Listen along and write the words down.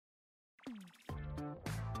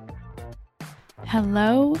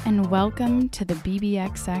Hello and welcome to the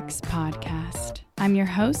BBXX podcast. I'm your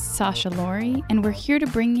host, Sasha Laurie, and we're here to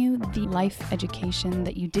bring you the life education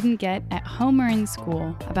that you didn't get at home or in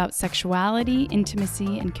school about sexuality,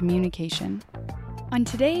 intimacy, and communication. On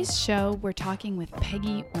today's show, we're talking with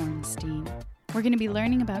Peggy Orenstein. We're going to be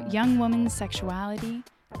learning about young women's sexuality,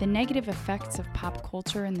 the negative effects of pop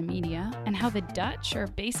culture and the media, and how the Dutch are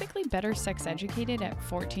basically better sex educated at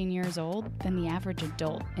 14 years old than the average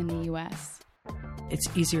adult in the U.S. It's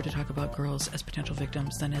easier to talk about girls as potential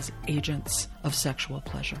victims than as agents of sexual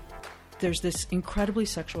pleasure. There's this incredibly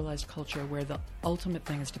sexualized culture where the ultimate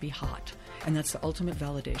thing is to be hot, and that's the ultimate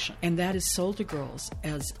validation. And that is sold to girls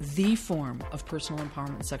as the form of personal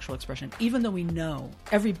empowerment and sexual expression, even though we know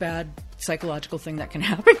every bad psychological thing that can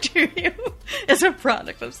happen to you is a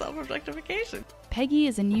product of self-objectification. Peggy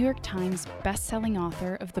is a New York Times best-selling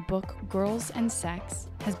author of the book Girls and Sex,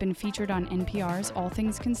 has been featured on NPR's All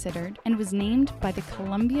Things Considered, and was named by the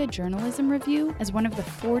Columbia Journalism Review as one of the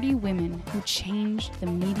 40 women who changed the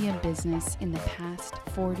media business in the past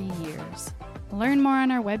 40 years. Learn more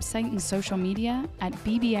on our website and social media at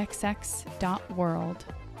bbxx.world.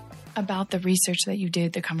 About the research that you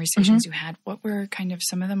did, the conversations you had, what were kind of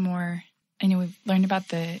some of the more, I know we've learned about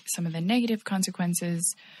some of the negative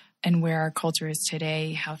consequences and where our culture is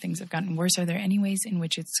today, how things have gotten worse. Are there any ways in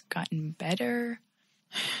which it's gotten better?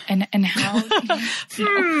 And how?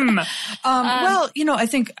 Well, I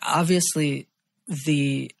think obviously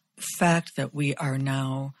the fact that we are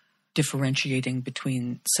now differentiating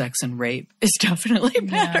between sex and rape is definitely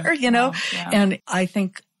better, Yeah. And I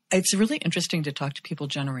think it's really interesting to talk to people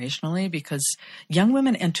generationally because young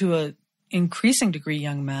women and to an increasing degree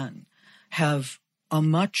young men have a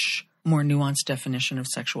much more nuanced definition of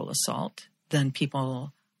sexual assault than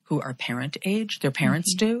people who are parent age, their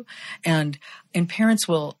parents do. And parents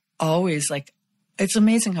will always it's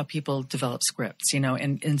amazing how people develop scripts,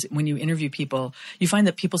 and when you interview people, you find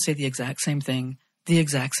that people say the exact same thing the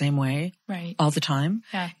exact same way all the time.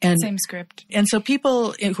 Yeah, and same script. And so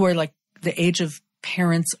people who are like the age of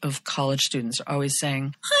parents of college students are always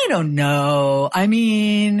saying, I don't know. I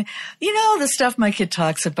mean, the stuff my kid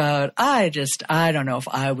talks about, I don't know if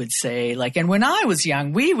I would say and when I was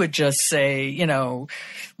young, we would just say,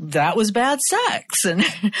 that was bad sex. And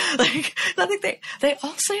I think they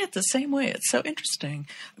all say it the same way. It's so interesting.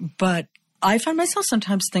 But I find myself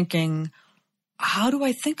sometimes thinking, how do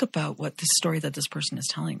I think about what this story that this person is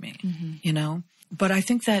telling me? But I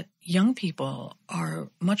think that young people are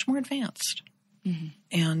much more advanced.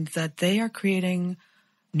 And that they are creating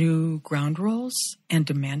new ground rules and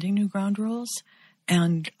demanding new ground rules.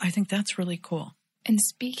 And I think that's really cool. And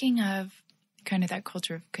speaking of kind of that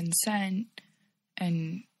culture of consent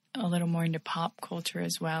and a little more into pop culture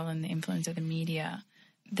as well and the influence of the media,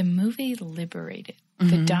 the movie Liberated,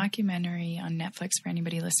 the documentary on Netflix for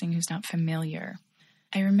anybody listening who's not familiar,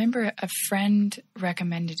 I remember a friend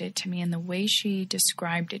recommended it to me, and the way she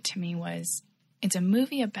described it to me was, it's a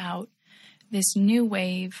movie about this new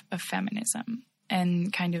wave of feminism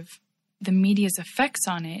and kind of the media's effects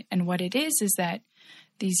on it. And what it is that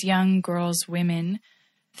these young girls, women,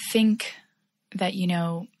 think that,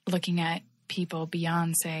 looking at people,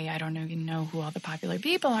 Beyonce, I don't even know who all the popular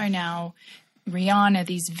people are now, Rihanna,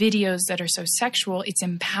 these videos that are so sexual, it's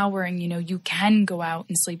empowering, you can go out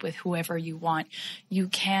and sleep with whoever you want. You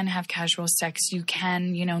can have casual sex. You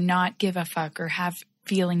can, not give a fuck or have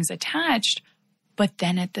feelings attached. But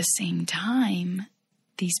then at the same time,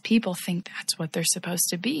 these people think that's what they're supposed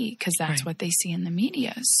to be because that's what they see in the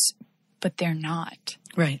media. But they're not.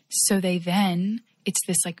 Right. So it's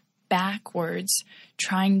this backwards,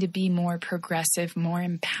 trying to be more progressive, more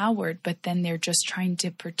empowered, but then they're just trying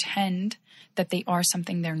to pretend that they are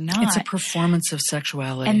something they're not. It's a performance of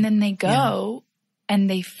sexuality. And then they go and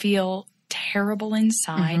they feel terrible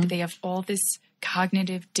inside. They have all this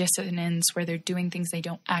cognitive dissonance where they're doing things they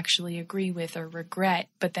don't actually agree with or regret,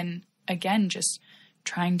 but then again, just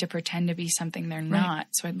trying to pretend to be something they're not.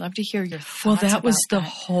 So I'd love to hear your thoughts. Well, that was the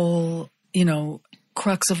whole,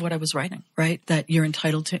 crux of what I was writing, right? That you're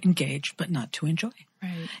entitled to engage, but not to enjoy.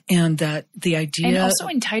 Right. And that the idea... And also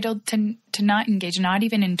entitled to not engage, not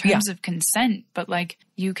even in terms of consent, but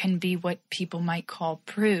you can be what people might call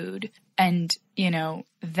prude. And,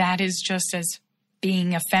 that is just as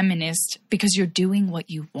being a feminist because you're doing what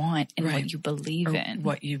you want and what you believe in.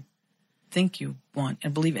 What you think you want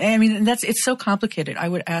and believe. I mean, it's so complicated. I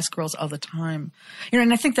would ask girls all the time,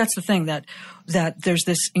 and I think that's the thing that there's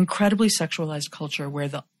this incredibly sexualized culture where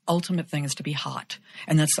the ultimate thing is to be hot,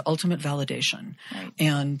 and that's the ultimate validation. Right.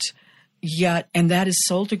 And that is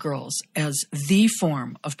sold to girls as the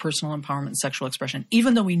form of personal empowerment and sexual expression,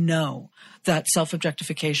 even though we know that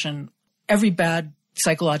self-objectification every bad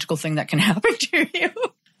psychological thing that can happen to you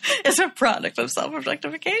is a product of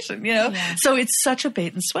self-objectification, you know? Yeah. So it's such a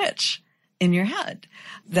bait and switch in your head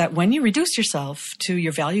that when you reduce yourself to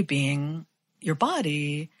your value being your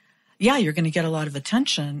body, yeah, you're going to get a lot of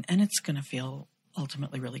attention and it's going to feel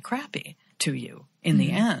ultimately really crappy to you in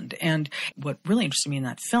the end. And what really interested me in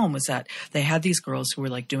that film was that they had these girls who were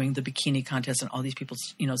like doing the bikini contest and all these people,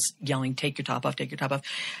 you know, yelling, take your top off, take your top off.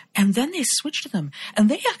 And then they switched to them and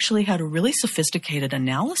they actually had a really sophisticated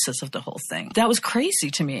analysis of the whole thing. That was crazy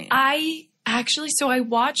to me. I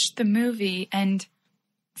watched the movie, and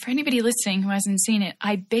for anybody listening who hasn't seen it,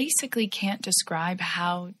 I basically can't describe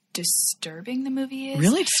how disturbing the movie is.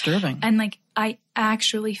 Really disturbing. And like, I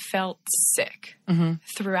actually felt sick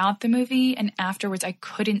throughout the movie, and afterwards I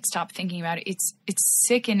couldn't stop thinking about it. It's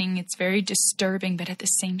sickening, it's very disturbing, but at the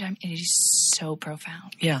same time it is so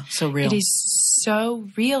profound. Yeah, so real. It is so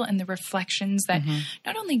real, and the reflections that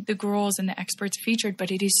not only the girls and the experts featured,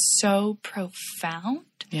 but it is so profound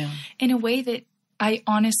in a way that I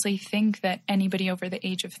honestly think that anybody over the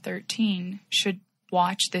age of 13 should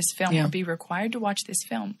watch this film or be required to watch this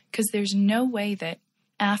film, because there's no way that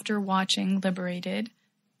after watching Liberated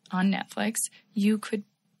on Netflix, you could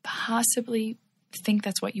possibly think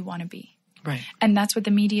that's what you want to be. Right. And that's what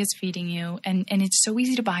the media is feeding you. And it's so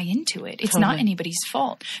easy to buy into it. It's not anybody's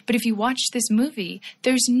fault. But if you watch this movie,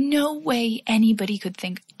 there's no way anybody could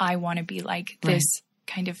think, I want to be like this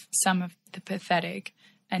kind of some of the pathetic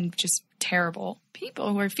and just terrible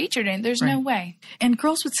people who are featured in it. There's no way. And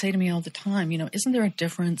girls would say to me all the time, you know, isn't there a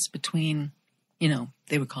difference between, you know,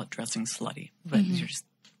 they would call it dressing slutty, but you just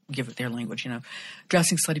give it their language, you know,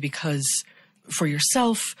 dressing slutty because for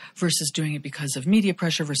yourself versus doing it because of media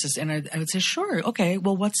pressure versus, and I would say, sure, okay,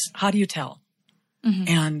 well, how do you tell?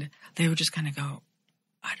 And they would just kind of go,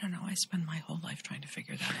 I don't know. I spend my whole life trying to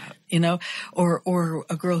figure that out, you know, or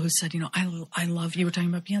a girl who said, you know, I love, you were talking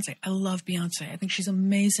about Beyonce. I love Beyonce. I think she's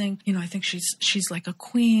amazing. You know, I think she's like a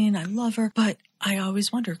queen. I love her. But I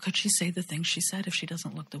always wonder, could she say the things she said if she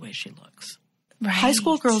doesn't look the way she looks? Right. High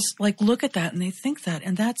school girls like look at that and they think that,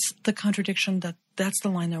 and that's the contradiction that's the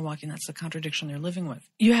line they're walking. That's the contradiction they're living with.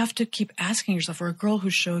 You have to keep asking yourself, or a girl who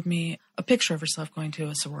showed me a picture of herself going to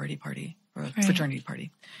a sorority party or a fraternity party.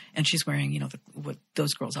 And she's wearing, you know, what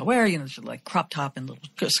those girls all wear, you know, like crop top and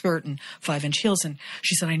little skirt and 5-inch heels. And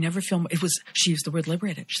she said, she used the word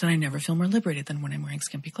liberated. She said, I never feel more liberated than when I'm wearing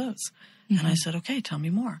skimpy clothes. And I said, okay, tell me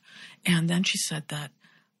more. And then she said that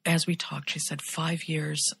as we talked, she said a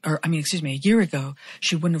year ago,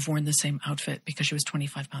 she wouldn't have worn the same outfit because she was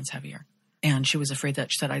 25 pounds heavier. And she was afraid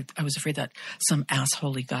that, she said, I was afraid that some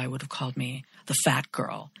assholey guy would have called me the fat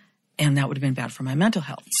girl. And that would have been bad for my mental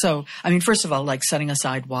health. So, I mean, first of all, like setting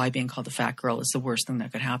aside why being called the fat girl is the worst thing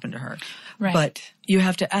that could happen to her. Right. But you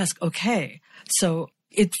have to ask, okay, so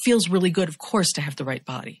it feels really good, of course, to have the right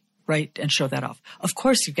body, right? And show that off. Of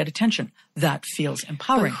course, you get attention. That feels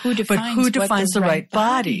empowering. But who defines the right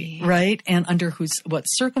body, right? And under what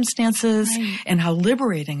circumstances and how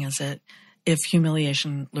liberating is it if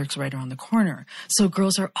humiliation lurks right around the corner? So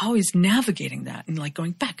girls are always navigating that and like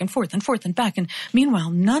going back and forth and forth and back. And meanwhile,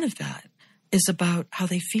 none of that is about how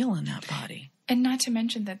they feel in that body. And not to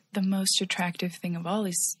mention that the most attractive thing of all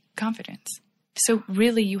is confidence. So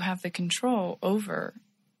really you have the control over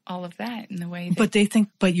all of that in the way that...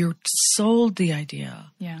 But you're sold the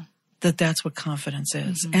idea that that's what confidence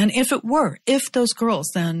is. And if those girls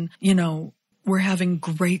then, you know, were having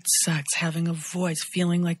great sex, having a voice,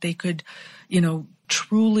 feeling like they could, you know,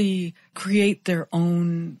 truly create their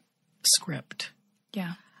own script.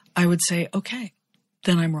 Yeah. I would say, okay,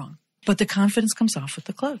 then I'm wrong. But the confidence comes off with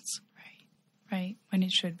the clothes. Right. When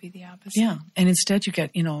it should be the opposite. Yeah. And instead you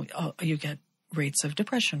get, you know, rates of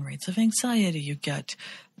depression, rates of anxiety. You get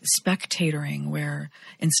spectatoring, where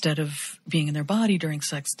instead of being in their body during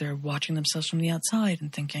sex, they're watching themselves from the outside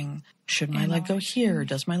and thinking, should my leg go here?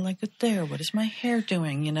 Does my leg go there? What is my hair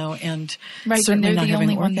doing? You know, and certainly not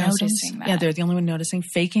having orgasms. Yeah, they're the only one noticing.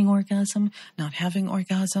 Faking orgasm, not having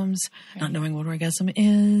orgasms, not knowing what orgasm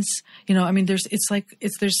is. You know, I mean, there's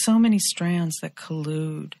so many strands that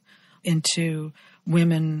collude into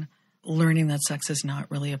women learning that sex is not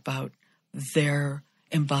really about their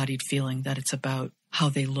embodied feeling, that it's about how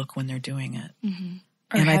they look when they're doing it.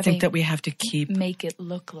 And I think that we have to make it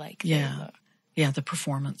look like they look. Yeah, the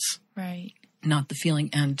performance. Right. Not the feeling.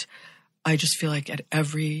 And I just feel like at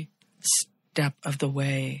every step of the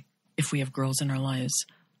way, if we have girls in our lives,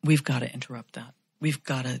 we've got to interrupt that. We've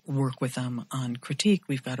got to work with them on critique.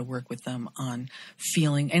 We've got to work with them on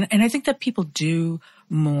feeling. And I think that people do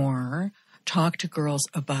more talk to girls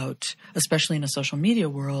about, especially in a social media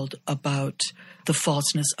world, about the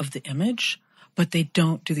falseness of the image. but they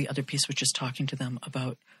don't do the other piece, which is talking to them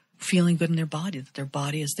about feeling good in their body, that their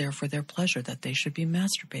body is there for their pleasure, that they should be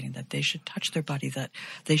masturbating, that they should touch their body, that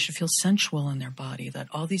they should feel sensual in their body, that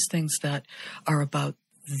all these things that are about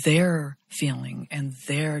their feeling and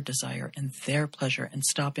their desire and their pleasure, and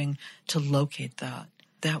stopping to locate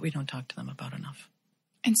that we don't talk to them about enough.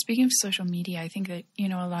 And speaking of social media, I think that,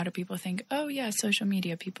 a lot of people think, oh yeah, social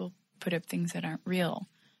media, people put up things that aren't real,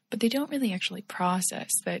 but they don't really actually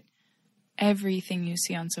process that everything you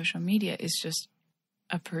see on social media is just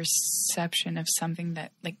a perception of something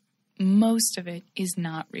that, like, most of it is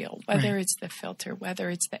not real, whether it's the filter, whether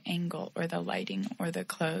it's the angle or the lighting or the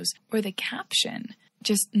clothes or the caption.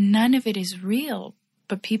 Just none of it is real,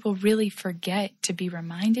 but people really forget to be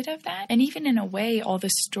reminded of that. And even in a way, all the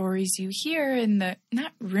stories you hear and the,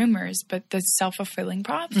 not rumors, but the self-fulfilling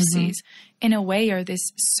prophecies, in a way are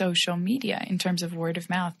this social media in terms of word of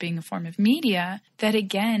mouth being a form of media that,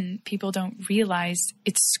 again, people don't realize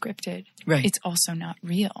it's scripted. Right. It's also not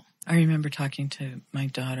real. I remember talking to my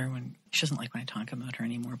daughter when she doesn't like when I talk about her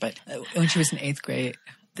anymore, but when she was in 8th grade,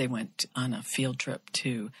 they went on a field trip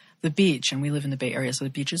to the beach, and we live in the Bay Area, so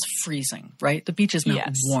the beach is freezing, right? The beach is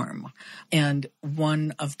not warm. And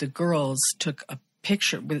one of the girls took a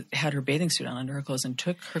picture, had her bathing suit on under her clothes, and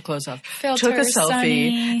took her clothes off, Filter, took a selfie,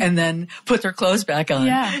 sunny. and then put their clothes back on.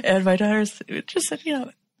 Yeah. And my daughter just said,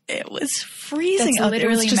 it was freezing That's out there.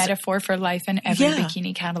 literally It was a metaphor for life in every Yeah.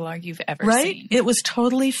 bikini catalog you've ever right? seen. It was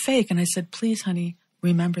totally fake. And I said, please, honey,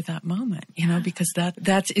 remember that moment, because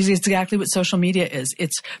that's exactly what social media is.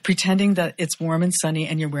 It's pretending that it's warm and sunny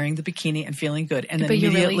and you're wearing the bikini and feeling good. And then but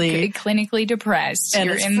immediately you're really clinically depressed. And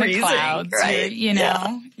You're it's in freezing, the clouds, right?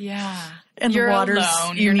 Yeah. And you're the water's,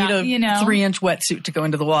 alone. you You're need not, a 3-inch wetsuit to go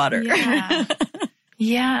into the water. Yeah.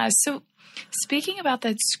 Yeah. So speaking about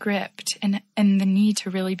that script and the need to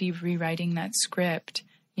really be rewriting that script,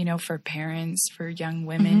 for parents, for young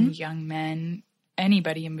women, young men,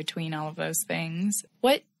 anybody in between all of those things,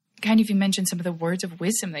 what you mentioned some of the words of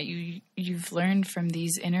wisdom that you've learned from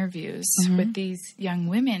these interviews with these young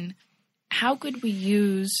women. How could we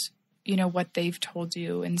use, what they've told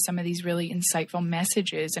you and some of these really insightful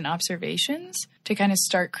messages and observations to kind of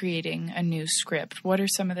start creating a new script? What are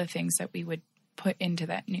some of the things that we would put into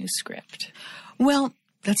that new script? Well,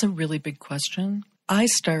 that's a really big question.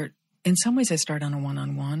 In some ways I start on a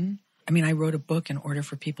one-on-one. I mean, I wrote a book in order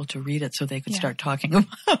for people to read it so they could start talking about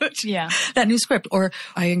that new script. Or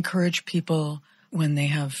I encourage people when they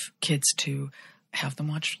have kids to have them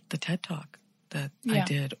watch the TED Talk that I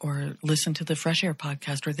did, or listen to the Fresh Air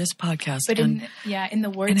podcast or this podcast. But in the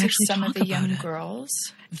words of some of the young girls.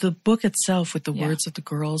 The book itself, with the words of the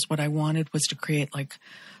girls, what I wanted was to create like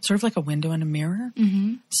sort of like a window and a mirror,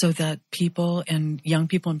 so that people, and young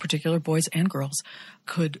people in particular, boys and girls,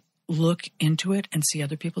 could look into it and see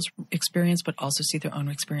other people's experience, but also see their own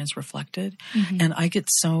experience reflected. And I get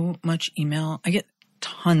so much email. I get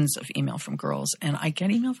tons of email from girls, and I get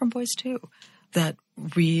email from boys too that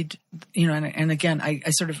read, and again, I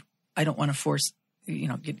don't want to force,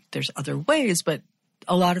 there's other ways, but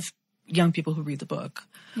a lot of young people who read the book,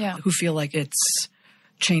 who feel like it's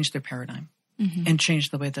changed their paradigm. And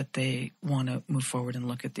change the way that they want to move forward and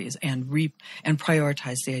look at these, and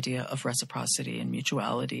prioritize the idea of reciprocity and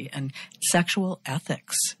mutuality and sexual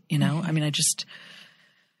ethics. I mean,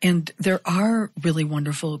 and there are really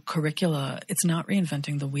wonderful curricula. It's not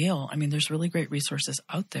reinventing the wheel. I mean, there's really great resources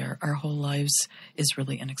out there. Our Whole Lives is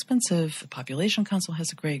really inexpensive. The Population Council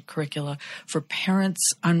has a great curricula. For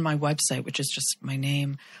parents, on my website, which is just my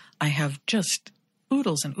name, I have just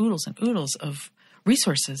oodles and oodles and oodles of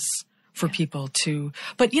resources for people to,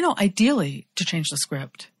 but ideally, to change the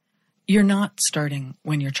script, you're not starting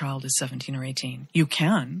when your child is 17 or 18. You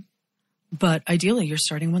can, but ideally you're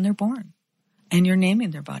starting when they're born, and you're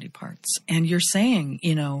naming their body parts, and you're saying,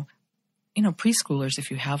 preschoolers,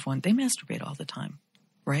 if you have one, they masturbate all the time,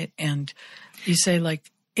 right? And you say,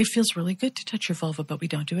 like, it feels really good to touch your vulva, but we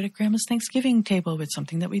don't do it at Grandma's Thanksgiving table. It's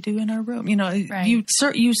something that we do in our room. Right. You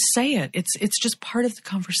say it. It's just part of the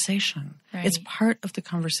conversation. Right. It's part of the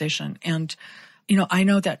conversation. And, I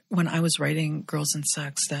know that when I was writing Girls and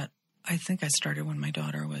Sex, that I think I started when my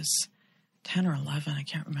daughter was 10 or 11. I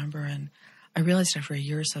can't remember. And I realized after a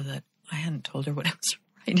year or so that I hadn't told her what I was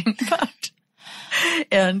writing about.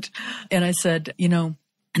 And I said,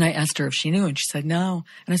 and I asked her if she knew, and she said no.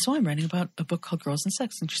 And I said, I'm writing about a book called Girls and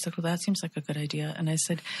Sex. And she said, well, that seems like a good idea. And I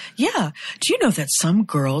said, yeah. Do you know that some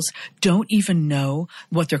girls don't even know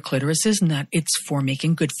what their clitoris is, and that it's for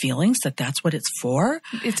making good feelings, that's what it's for?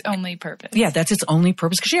 Its only purpose. Yeah, that's its only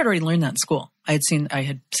purpose. Because she had already learned that in school. I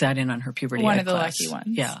had sat in on her puberty One of the class. lucky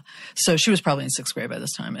ones. Yeah. So she was probably in 6th grade by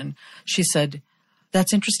this time. And she said,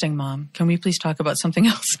 That's interesting, Mom. Can we please talk about something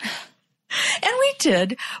else? And we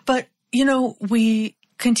did. But, we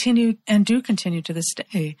continued and do continue to this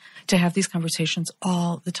day to have these conversations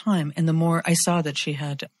all the time. And the more I saw that she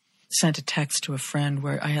had sent a text to a friend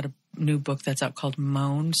where I had a new book that's out called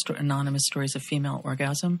Moan, Anonymous Stories of Female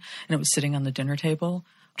Orgasm. And it was sitting on the dinner table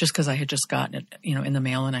just because I had just gotten it, in the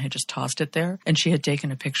mail and I had just tossed it there. And she had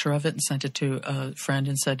taken a picture of it and sent it to a friend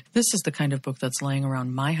and said, this is the kind of book that's laying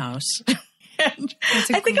around my house. And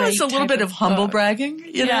I think it was a little bit of humble bragging,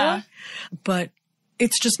 you know, but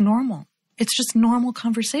it's just normal. It's just normal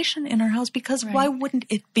conversation in our house because why wouldn't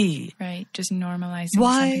it be? Right. Just normalizing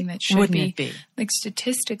something that should wouldn't it be? Like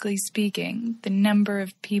statistically speaking, the number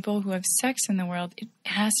of people who have sex in the world, it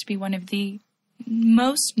has to be one of the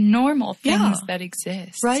most normal things that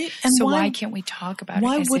exist. Right. And so why can't we talk about it?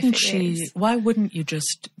 Why wouldn't you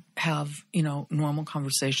just have, normal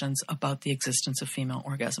conversations about the existence of female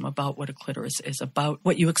orgasm, about what a clitoris is, about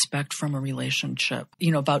what you expect from a relationship,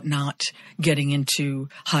 about not getting into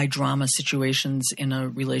high drama situations in a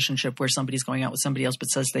relationship where somebody's going out with somebody else but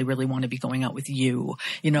says they really want to be going out with you,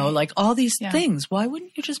 like all these things. Why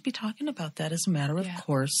wouldn't you just be talking about that as a matter of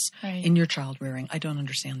course in your child rearing? I don't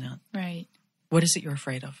understand that. Right. What is it you're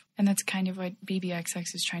afraid of? And that's kind of what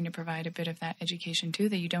BBXX is trying to provide, a bit of that education too,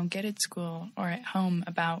 that you don't get at school or at home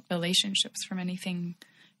about relationships, from anything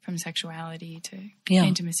from sexuality to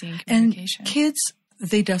intimacy and communication. And kids,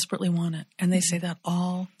 they desperately want it. And they say that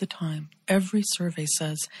all the time. Every survey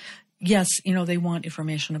says, yes, they want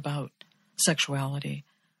information about sexuality,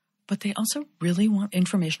 but they also really want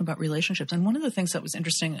information about relationships. And one of the things that was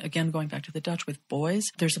interesting, again, going back to the Dutch with boys,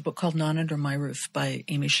 there's a book called None Under My Roof by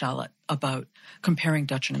Amy Shalit about comparing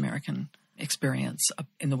Dutch and American experience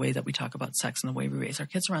in the way that we talk about sex and the way we raise our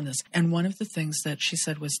kids around this. And one of the things that she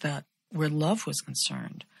said was that where love was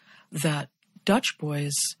concerned, that Dutch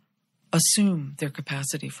boys assume their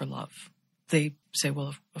capacity for love. They say,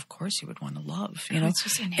 well, of course you would want to love, It's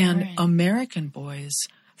just inherent. And American boys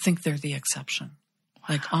think they're the exception.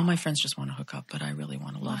 Like, all my friends just want to hook up, but I really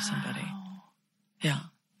want to love somebody. Yeah.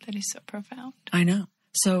 That is so profound. I know.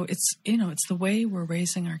 So it's, it's the way we're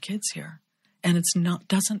raising our kids here. And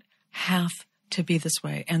doesn't have to be this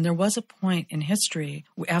way. And there was a point in history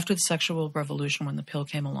after the sexual revolution when the pill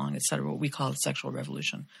came along, et cetera, what we call the sexual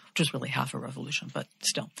revolution, which was really half a revolution, but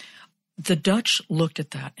still. The Dutch looked at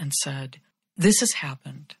that and said, this has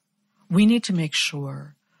happened. We need to make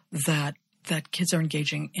sure that kids are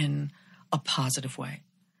engaging in a positive way.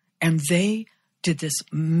 And they did this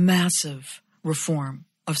massive reform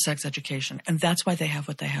of sex education. And that's why they have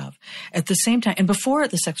what they have. At the same time, and before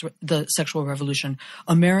the sexual revolution,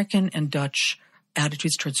 American and Dutch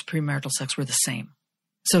attitudes towards premarital sex were the same.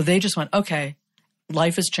 So they just went, okay,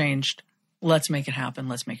 life has changed. Let's make it happen.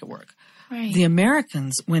 Let's make it work. Right. The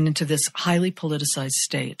Americans went into this highly politicized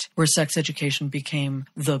state where sex education became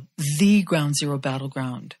the ground zero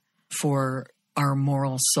battleground for our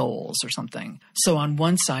moral souls or something. So on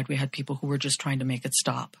one side, we had people who were just trying to make it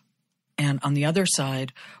stop. And on the other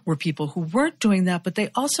side were people who weren't doing that, but they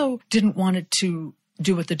also didn't want it to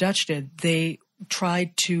do what the Dutch did. They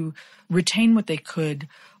tried to retain what they could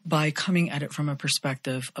by coming at it from a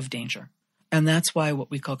perspective of danger. And that's why what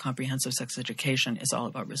we call comprehensive sex education is all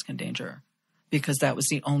about risk and danger, because that was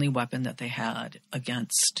the only weapon that they had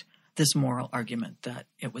against this moral argument that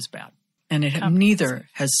it was bad. And neither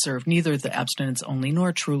the abstinence only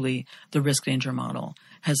nor truly the risk danger model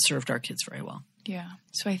has served our kids very well. Yeah.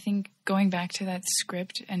 So I think going back to that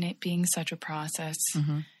script and it being such a process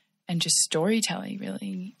and just storytelling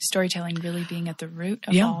really being at the root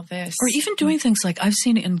of all this. Or even doing things like I've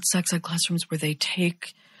seen in sex ed classrooms where they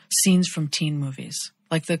take scenes from teen movies,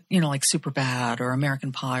 like like Superbad or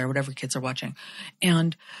American Pie or whatever kids are watching,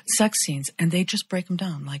 and sex scenes, and they just break them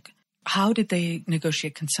down. Like, how did they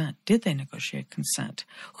negotiate consent? Did they negotiate consent?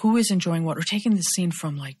 Who is enjoying what? Or taking the scene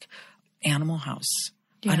from like Animal House.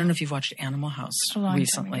 Yeah. I don't know if you've watched Animal House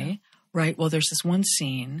recently. Right. Well, there's this one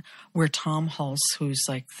scene where Tom Hulse, who's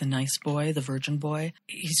like the nice boy, the virgin boy,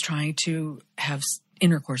 he's trying to have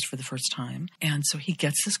intercourse for the first time. And so he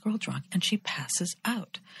gets this girl drunk and she passes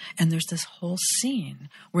out. And there's this whole scene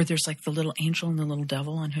where there's like the little angel and the little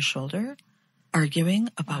devil on his shoulder arguing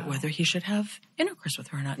about whether he should have intercourse with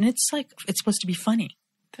her or not. And it's like, it's supposed to be funny.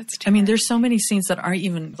 That's I mean, there's so many scenes that aren't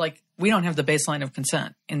even like, we don't have the baseline of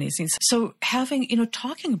consent in these scenes. So having,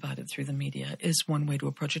 talking about it through the media is one way to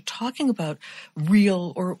approach it. Talking about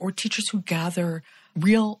real or teachers who gather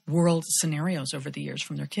real world scenarios over the years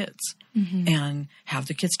from their kids and have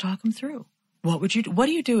the kids talk them through. What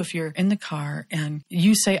do you do if you're in the car and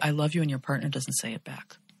you say, I love you, and your partner doesn't say it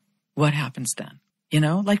back? What happens then?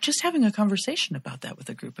 Like just having a conversation about that with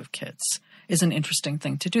a group of kids is an interesting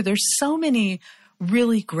thing to do. There's so many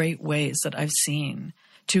really great ways that I've seen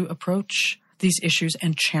to approach these issues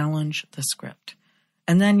and challenge the script.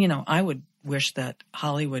 And then, I would wish that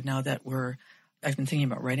Hollywood, now that I've been thinking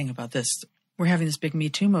about writing about this, we're having this big Me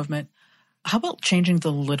Too movement. How about changing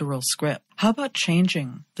the literal script? How about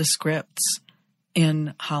changing the scripts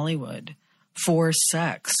in Hollywood for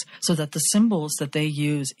sex so that the symbols that they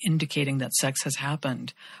use indicating that sex has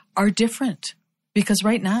happened are different? Because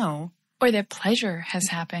right now... Or that pleasure has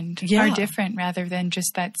happened are different rather than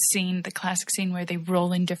just that scene, the classic scene where they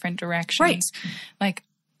roll in different directions. Right. Like,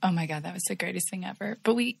 oh my God, that was the greatest thing ever.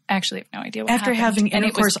 But we actually have no idea what After happened. having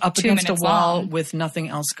intercourse up against a wall long. with nothing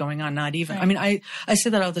else going on, not even. Right. I mean, I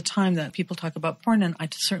say that all the time that people talk about porn, and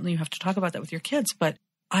certainly you have to talk about that with your kids. But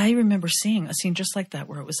I remember seeing a scene just like that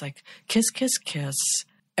where it was like kiss, kiss, kiss.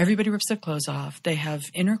 Everybody rips their clothes off. They have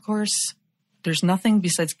intercourse. There's nothing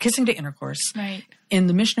besides kissing to intercourse in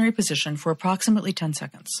the missionary position for approximately 10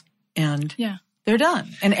 seconds. And they're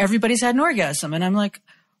done. And everybody's had an orgasm. And I'm like,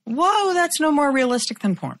 whoa, that's no more realistic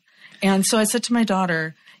than porn. And so I said to my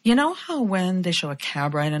daughter, you know how when they show a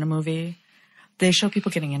cab ride in a movie, they show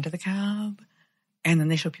people getting into the cab and then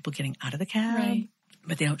they show people getting out of the cab, right.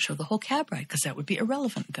 But they don't show the whole cab ride because that would be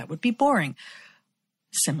irrelevant. That would be boring.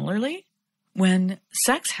 Similarly, when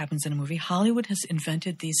sex happens in a movie, Hollywood has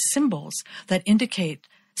invented these symbols that indicate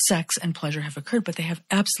sex and pleasure have occurred, but they have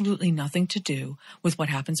absolutely nothing to do with what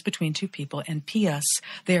happens between two people. And P.S.,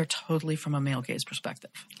 they are totally from a male gaze perspective.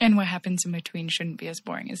 And what happens in between shouldn't be as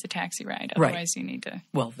boring as the taxi ride. Otherwise, you need to...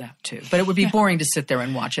 Well, that too. But it would be boring to sit there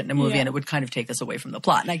and watch it in a movie, and it would kind of take us away from the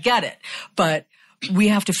plot. And I get it. But we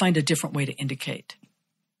have to find a different way to indicate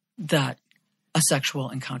that a sexual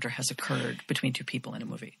encounter has occurred between two people in a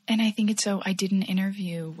movie. And I think it's so... I did an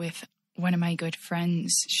interview with one of my good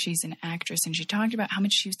friends. She's an actress, and she talked about how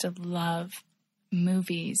much she used to love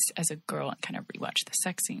movies as a girl and kind of rewatch the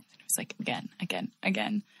sex scenes. And it was like,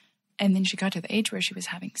 again. And then she got to the age where she was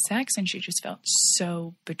having sex, and she just felt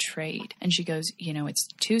so betrayed. And she goes, it's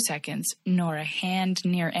 2 seconds, nor a hand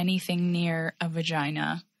near anything near a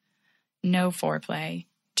vagina, no foreplay.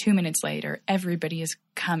 2 minutes later, everybody is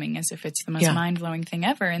coming as if it's the most mind-blowing thing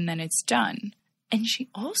ever, and then it's done. And she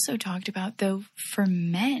also talked about, though, for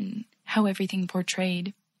men, how everything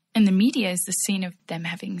portrayed in the media is the scene of them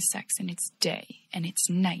having sex, and it's day, and it's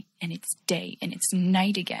night, and it's day, and it's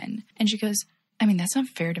night again. And she goes, that's not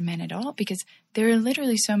fair to men at all, because there are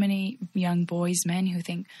literally so many young boys, men who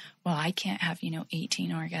think, well, I can't have, 18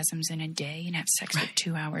 orgasms in a day and have sex for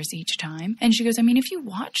 2 hours each time. And she goes, if you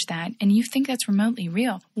watch that and you think that's remotely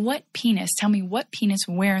real, tell me what penis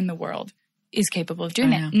where in the world is capable of doing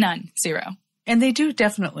that? None. Zero. And they do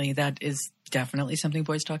definitely. That is definitely something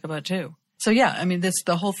boys talk about too. So that's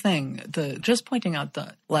the whole thing. Just pointing out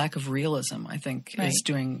the lack of realism, I think, is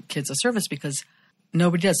doing kids a service, because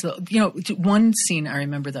nobody does. One scene I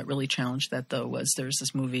remember that really challenged that, though, was there was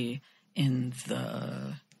this movie in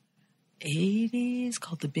the 80s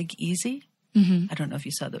called The Big Easy. Mm-hmm. I don't know if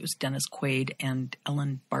you saw that. It was Dennis Quaid and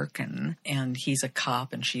Ellen Barkin, and he's a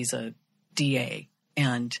cop and she's a DA.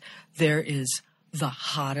 And there is the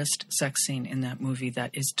hottest sex scene in that movie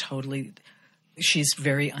that is totally... She's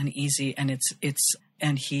very uneasy, and it's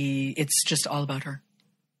just all about her.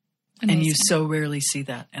 Amazing. And you so rarely see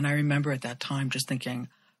that. And I remember at that time just thinking,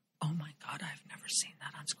 oh my God, I've never seen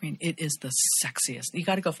that on screen. It is the sexiest. You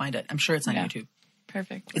got to go find it. I'm sure it's on YouTube.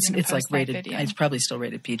 Perfect. It's like rated, it's probably still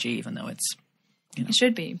rated PG, even though it's, It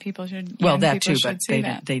should be. People should. Well, that too, but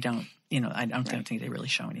they don't, I don't think they really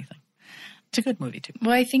show anything. It's a good movie too.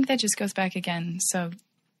 Well, I think that just goes back again. So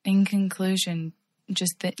in conclusion,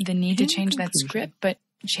 just the need to change that script, but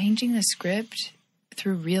changing the script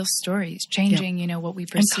through real stories, changing, what we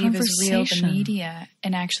perceive as real, the media,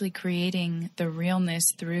 and actually creating the realness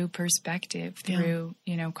through perspective, through,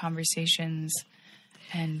 conversations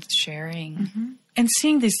and sharing. Mm-hmm. And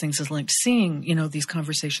seeing these things as linked, seeing, these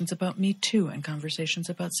conversations about Me Too and conversations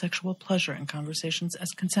about sexual pleasure and conversations as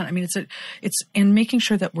consent. It's in making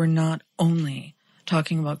sure that we're not only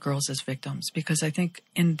talking about girls as victims, because I think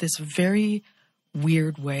in this very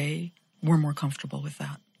weird way, we're more comfortable with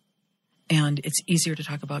that. And it's easier to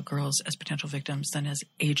talk about girls as potential victims than as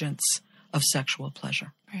agents of sexual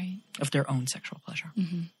pleasure. Right. Of their own sexual pleasure.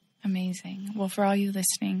 Mm-hmm. Amazing. Well, for all you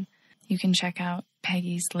listening, you can check out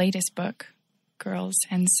Peggy's latest book, Girls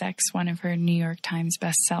and Sex, one of her New York Times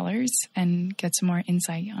bestsellers, and get some more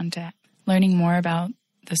insight onto learning more about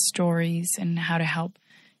the stories and how to help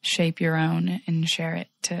shape your own and share it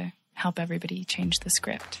to help everybody change the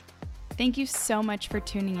script. Thank you so much for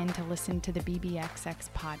tuning in to listen to the BBXX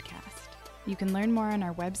podcast. You can learn more on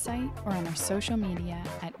our website or on our social media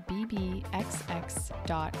at bbxx.world.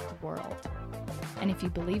 And if you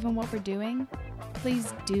believe in what we're doing,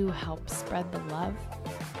 please do help spread the love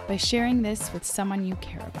by sharing this with someone you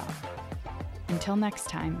care about. Until next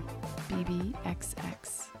time,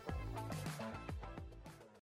 BBXX.